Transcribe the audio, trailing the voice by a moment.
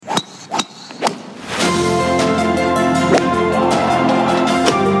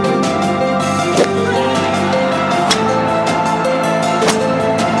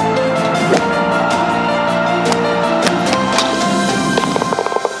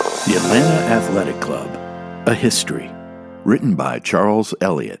The Atlanta Athletic Club, A History, written by Charles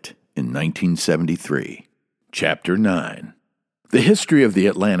Eliot in 1973. Chapter 9. The history of the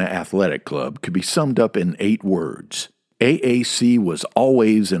Atlanta Athletic Club could be summed up in 8 words. AAC was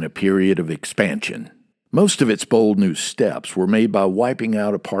always in a period of expansion. Most of its bold new steps were made by wiping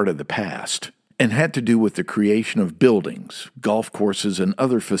out a part of the past, and had to do with the creation of buildings, golf courses, and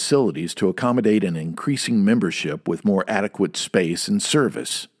other facilities to accommodate an increasing membership with more adequate space and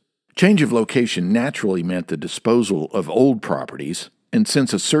service. Change of location naturally meant the disposal of old properties, and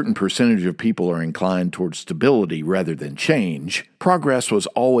since a certain percentage of people are inclined towards stability rather than change, progress was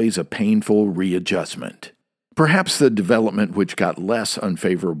always a painful readjustment. Perhaps the development which got less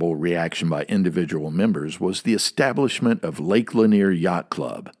unfavorable reaction by individual members was the establishment of Lake Lanier Yacht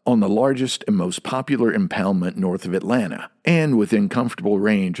Club on the largest and most popular impoundment north of Atlanta, and within comfortable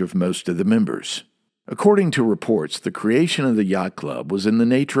range of most of the members. According to reports, the creation of the yacht club was in the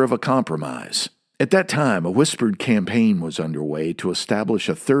nature of a compromise. At that time, a whispered campaign was underway to establish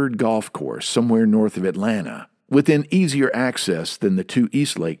a third golf course somewhere north of Atlanta, within easier access than the 2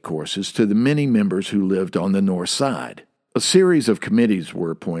 East Lake courses to the many members who lived on the north side. A series of committees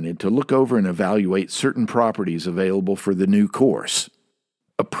were appointed to look over and evaluate certain properties available for the new course.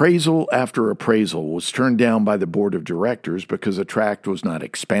 Appraisal after appraisal was turned down by the board of directors because a tract was not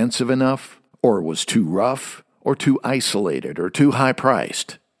expansive enough, or was too rough, or too isolated, or too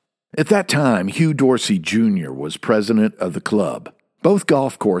high-priced. At that time, Hugh Dorsey Jr. was president of the club. Both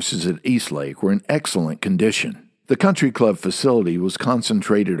golf courses at East Lake were in excellent condition. The country club facility was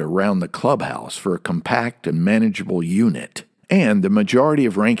concentrated around the clubhouse for a compact and manageable unit, and the majority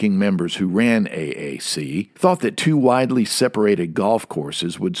of ranking members who ran AAC thought that 2 widely separated golf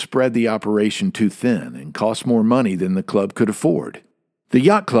courses would spread the operation too thin and cost more money than the club could afford. The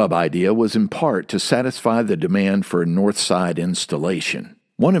yacht club idea was in part to satisfy the demand for a north side installation.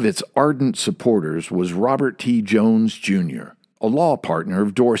 One of its ardent supporters was Robert T. Jones, Jr., a law partner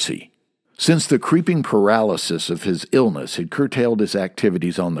of Dorsey. Since the creeping paralysis of his illness had curtailed his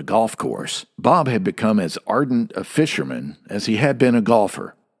activities on the golf course, Bob had become as ardent a fisherman as he had been a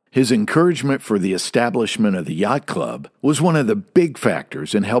golfer. His encouragement for the establishment of the yacht club was one of the big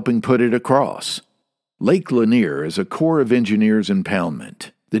factors in helping put it across. Lake Lanier is a Corps of Engineers impoundment.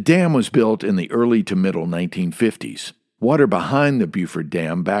 The dam was built in the early to middle 1950s. Water behind the Buford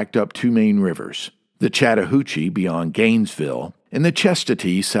Dam backed up 2 main rivers, the Chattahoochee beyond Gainesville and the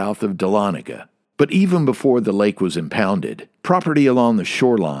Chestatee south of Dahlonega. But even before the lake was impounded, property along the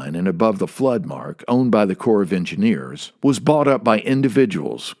shoreline and above the flood mark owned by the Corps of Engineers was bought up by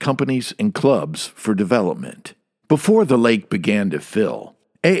individuals, companies, and clubs for development. Before the lake began to fill,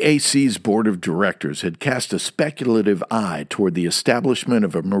 AAC's board of directors had cast a speculative eye toward the establishment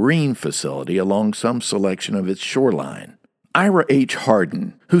of a marine facility along some selection of its shoreline. Ira H.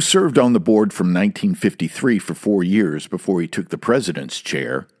 Hardin, who served on the board from 1953 for 4 years before he took the president's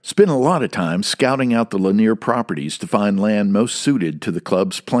chair, spent a lot of time scouting out the Lanier properties to find land most suited to the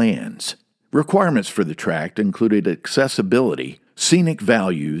club's plans. Requirements for the tract included accessibility, scenic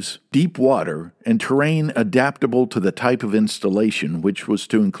values, deep water, and terrain adaptable to the type of installation which was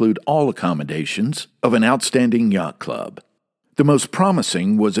to include all accommodations of an outstanding yacht club. The most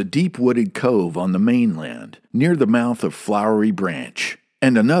promising was a deep wooded cove on the mainland, near the mouth of Flowery Branch,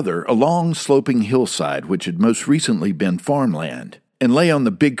 and another a long sloping hillside which had most recently been farmland, and lay on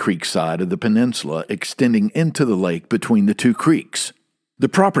the Big Creek side of the peninsula extending into the lake between the 2 creeks. The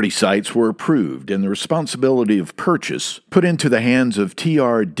property sites were approved and the responsibility of purchase put into the hands of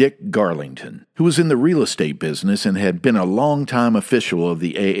T.R. Dick Garlington, who was in the real estate business and had been a long-time official of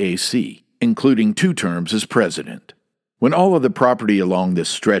the AAC, including 2 terms as president. When all of the property along this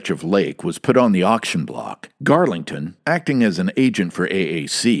stretch of lake was put on the auction block, Garlington, acting as an agent for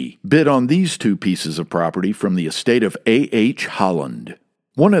AAC, bid on these 2 pieces of property from the estate of A.H. Holland.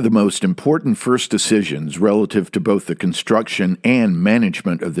 One of the most important first decisions relative to both the construction and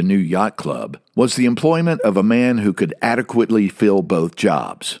management of the new yacht club was the employment of a man who could adequately fill both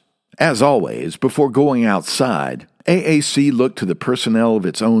jobs. As always, before going outside, AAC looked to the personnel of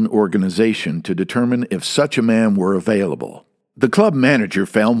its own organization to determine if such a man were available. The club manager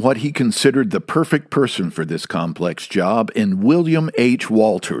found what he considered the perfect person for this complex job in William H.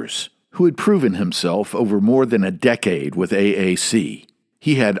 Walters, who had proven himself over more than a decade with AAC.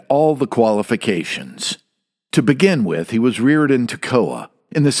 He had all the qualifications. To begin with, he was reared in Toccoa,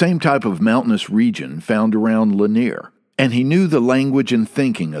 in the same type of mountainous region found around Lanier, and he knew the language and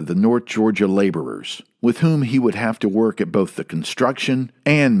thinking of the North Georgia laborers, with whom he would have to work at both the construction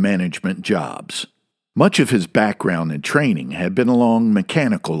and management jobs. Much of his background and training had been along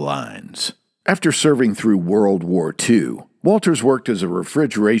mechanical lines. After serving through World War II, Walters worked as a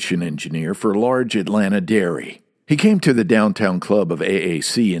refrigeration engineer for a large Atlanta dairy. He came to the downtown club of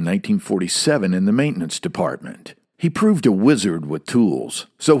AAC in 1947 in the maintenance department. He proved a wizard with tools,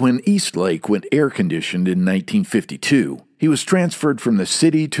 so when East Lake went air-conditioned in 1952, he was transferred from the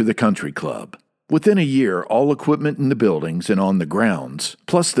city to the country club. Within a year, all equipment in the buildings and on the grounds,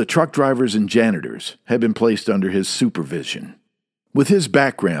 plus the truck drivers and janitors, had been placed under his supervision. With his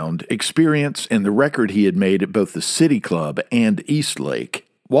background, experience, and the record he had made at both the City Club and East Lake,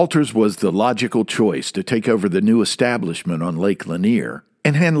 Walters was the logical choice to take over the new establishment on Lake Lanier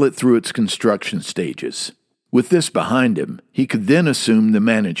and handle it through its construction stages. With this behind him, he could then assume the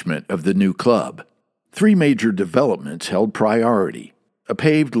management of the new club. 3 major developments held priority: a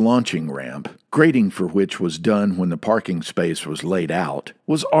paved launching ramp, grading for which was done when the parking space was laid out,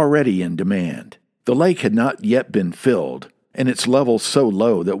 was already in demand. The lake had not yet been filled, and its level so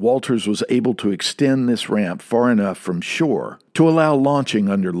low that Walters was able to extend this ramp far enough from shore to allow launching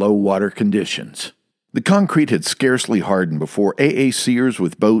under low water conditions. The concrete had scarcely hardened before AACers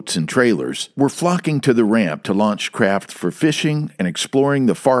with boats and trailers were flocking to the ramp to launch craft for fishing and exploring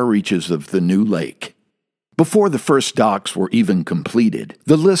the far reaches of the new lake. Before the first docks were even completed,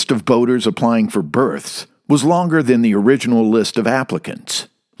 the list of boaters applying for berths was longer than the original list of applicants.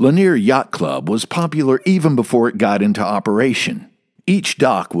 Lanier Yacht Club was popular even before it got into operation. Each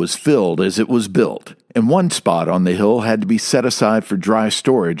dock was filled as it was built, and one spot on the hill had to be set aside for dry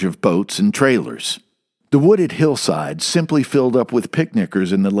storage of boats and trailers. The wooded hillside simply filled up with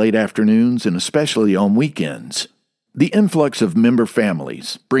picnickers in the late afternoons and especially on weekends. The influx of member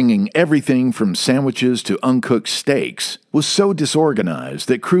families, bringing everything from sandwiches to uncooked steaks, was so disorganized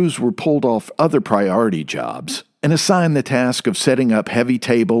that crews were pulled off other priority jobs and assigned the task of setting up heavy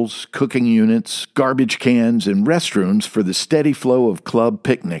tables, cooking units, garbage cans, and restrooms for the steady flow of club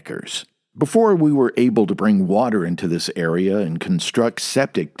picnickers. Before we were able to bring water into this area and construct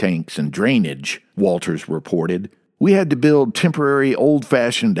septic tanks and drainage, Walters reported, we had to build temporary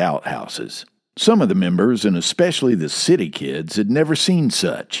old-fashioned outhouses. Some of the members, and especially the city kids, had never seen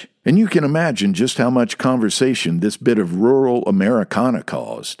such, and you can imagine just how much conversation this bit of rural Americana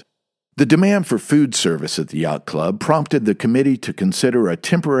caused. The demand for food service at the yacht club prompted the committee to consider a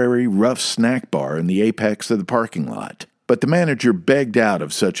temporary rough snack bar in the apex of the parking lot, but the manager begged out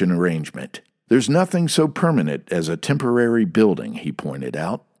of such an arrangement. There's nothing so permanent as a temporary building, he pointed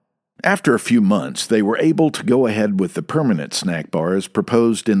out. After a few months, they were able to go ahead with the permanent snack bar as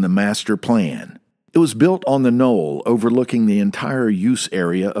proposed in the master plan. It was built on the knoll overlooking the entire use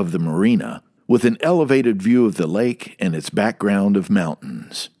area of the marina, with an elevated view of the lake and its background of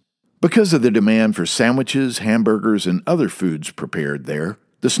mountains. Because of the demand for sandwiches, hamburgers, and other foods prepared there,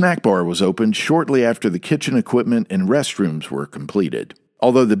 the snack bar was opened shortly after the kitchen equipment and restrooms were completed,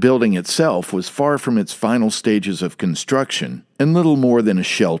 although the building itself was far from its final stages of construction and little more than a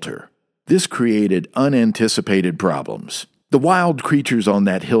shelter. This created unanticipated problems. The wild creatures on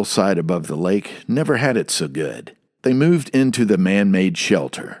that hillside above the lake never had it so good. They moved into the man-made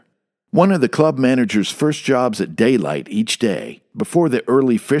shelter. One of the club manager's first jobs at daylight each day, before the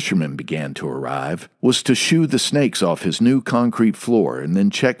early fishermen began to arrive, was to shoo the snakes off his new concrete floor and then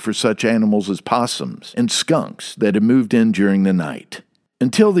check for such animals as possums and skunks that had moved in during the night.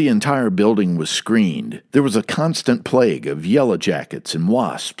 Until the entire building was screened, there was a constant plague of yellow jackets and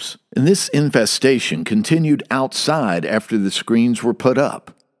wasps, and this infestation continued outside after the screens were put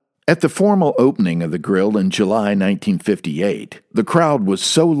up. At the formal opening of the grill in July 1958, the crowd was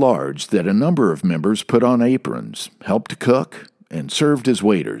so large that a number of members put on aprons, helped to cook, and served as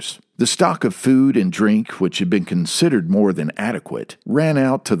waiters. The stock of food and drink, which had been considered more than adequate, ran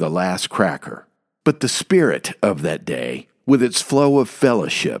out to the last cracker. But the spirit of that day, with its flow of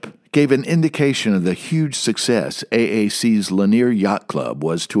fellowship, gave an indication of the huge success AAC's Lanier Yacht Club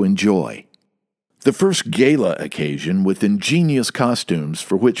was to enjoy. The first gala occasion, with ingenious costumes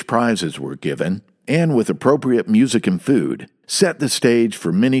for which prizes were given, and with appropriate music and food, set the stage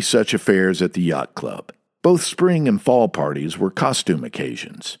for many such affairs at the yacht club. Both spring and fall parties were costume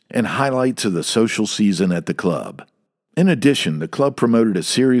occasions, and highlights of the social season at the club. In addition, the club promoted a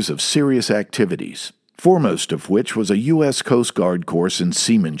series of serious activities, foremost of which was a U.S. Coast Guard course in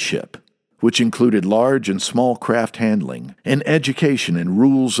seamanship, which included large and small craft handling and education in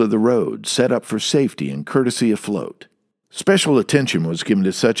rules of the road set up for safety and courtesy afloat. Special attention was given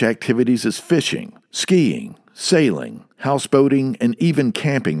to such activities as fishing, skiing, sailing, houseboating, and even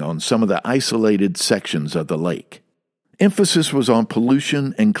camping on some of the isolated sections of the lake. Emphasis was on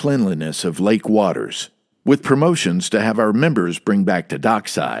pollution and cleanliness of lake waters, with promotions to have our members bring back to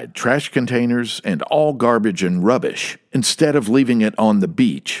dockside trash containers and all garbage and rubbish, instead of leaving it on the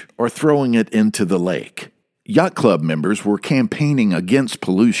beach or throwing it into the lake. Yacht Club members were campaigning against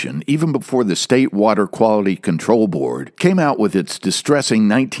pollution even before the State Water Quality Control Board came out with its distressing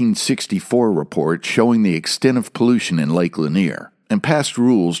 1964 report showing the extent of pollution in Lake Lanier and passed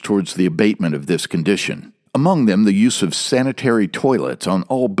rules towards the abatement of this condition, among them the use of sanitary toilets on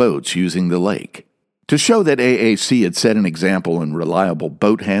all boats using the lake. To show that AAC had set an example in reliable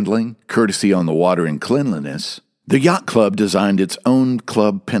boat handling, courtesy on the water, and cleanliness, the Yacht Club designed its own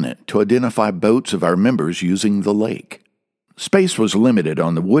club pennant to identify boats of our members using the lake. Space was limited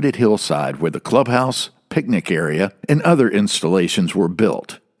on the wooded hillside where the clubhouse, picnic area, and other installations were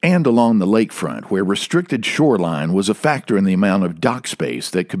built, and along the lakefront where restricted shoreline was a factor in the amount of dock space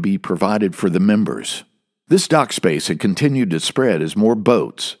that could be provided for the members. This dock space had continued to spread as more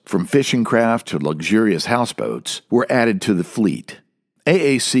boats, from fishing craft to luxurious houseboats, were added to the fleet.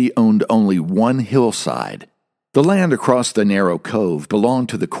 AAC owned only one hillside. The land across the narrow cove belonged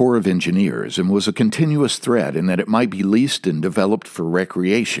to the Corps of Engineers and was a continuous threat in that it might be leased and developed for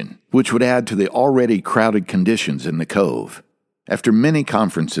recreation, which would add to the already crowded conditions in the cove. After many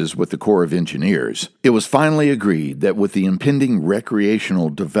conferences with the Corps of Engineers, it was finally agreed that with the impending recreational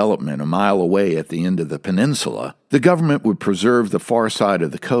development a mile away at the end of the peninsula, the government would preserve the far side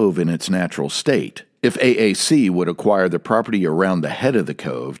of the cove in its natural state, if AAC would acquire the property around the head of the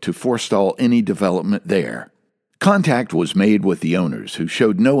cove to forestall any development there. Contact was made with the owners, who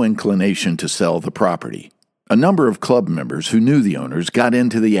showed no inclination to sell the property. A number of club members who knew the owners got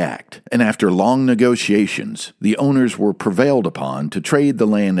into the act, and after long negotiations, the owners were prevailed upon to trade the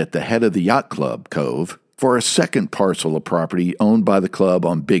land at the head of the Yacht Club Cove for a second parcel of property owned by the club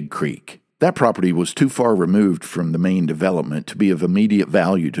on Big Creek. That property was too far removed from the main development to be of immediate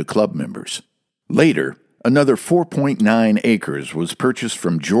value to club members. Later, another 4.9 acres was purchased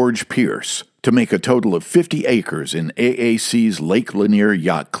from George Pierce to make a total of 50 acres in AAC's Lake Lanier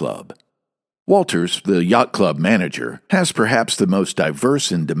Yacht Club. Walters, the yacht club manager, has perhaps the most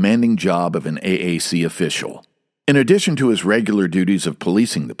diverse and demanding job of an AAC official. In addition to his regular duties of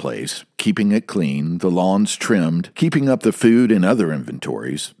policing the place, keeping it clean, the lawns trimmed, keeping up the food and other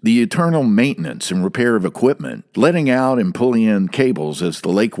inventories, the eternal maintenance and repair of equipment, letting out and pulling in cables as the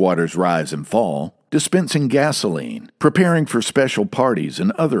lake waters rise and fall, dispensing gasoline, preparing for special parties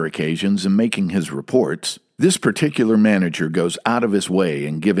and other occasions, and making his reports, this particular manager goes out of his way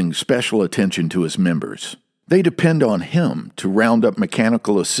in giving special attention to his members. They depend on him to round up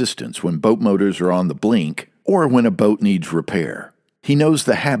mechanical assistance when boat motors are on the blink or when a boat needs repair. He knows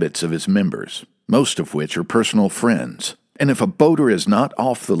the habits of his members, most of which are personal friends, and if a boater is not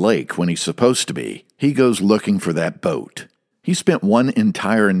off the lake when he's supposed to be, he goes looking for that boat. He spent one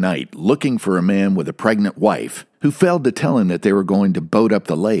entire night looking for a man with a pregnant wife who failed to tell him that they were going to boat up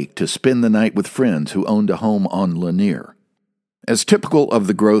the lake to spend the night with friends who owned a home on Lanier. As typical of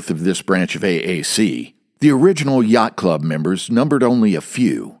the growth of this branch of AAC, the original yacht club members numbered only a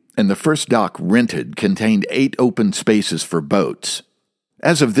few, and the first dock rented contained 8 open spaces for boats.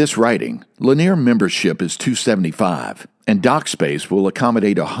 As of this writing, Lanier membership is 275, and dock space will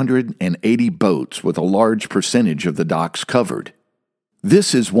accommodate 180 boats with a large percentage of the docks covered.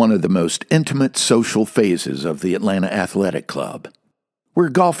 This is one of the most intimate social phases of the Atlanta Athletic Club, where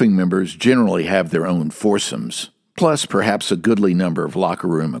golfing members generally have their own foursomes, plus perhaps a goodly number of locker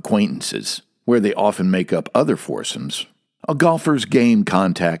room acquaintances, where they often make up other foursomes. A golfer's game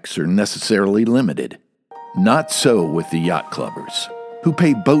contacts are necessarily limited. Not so with the yacht clubbers, who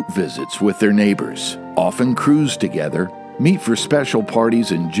pay boat visits with their neighbors, often cruise together, meet for special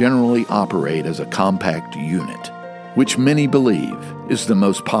parties, and generally operate as a compact unit, which many believe is the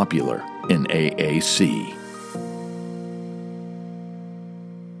most popular in AAC.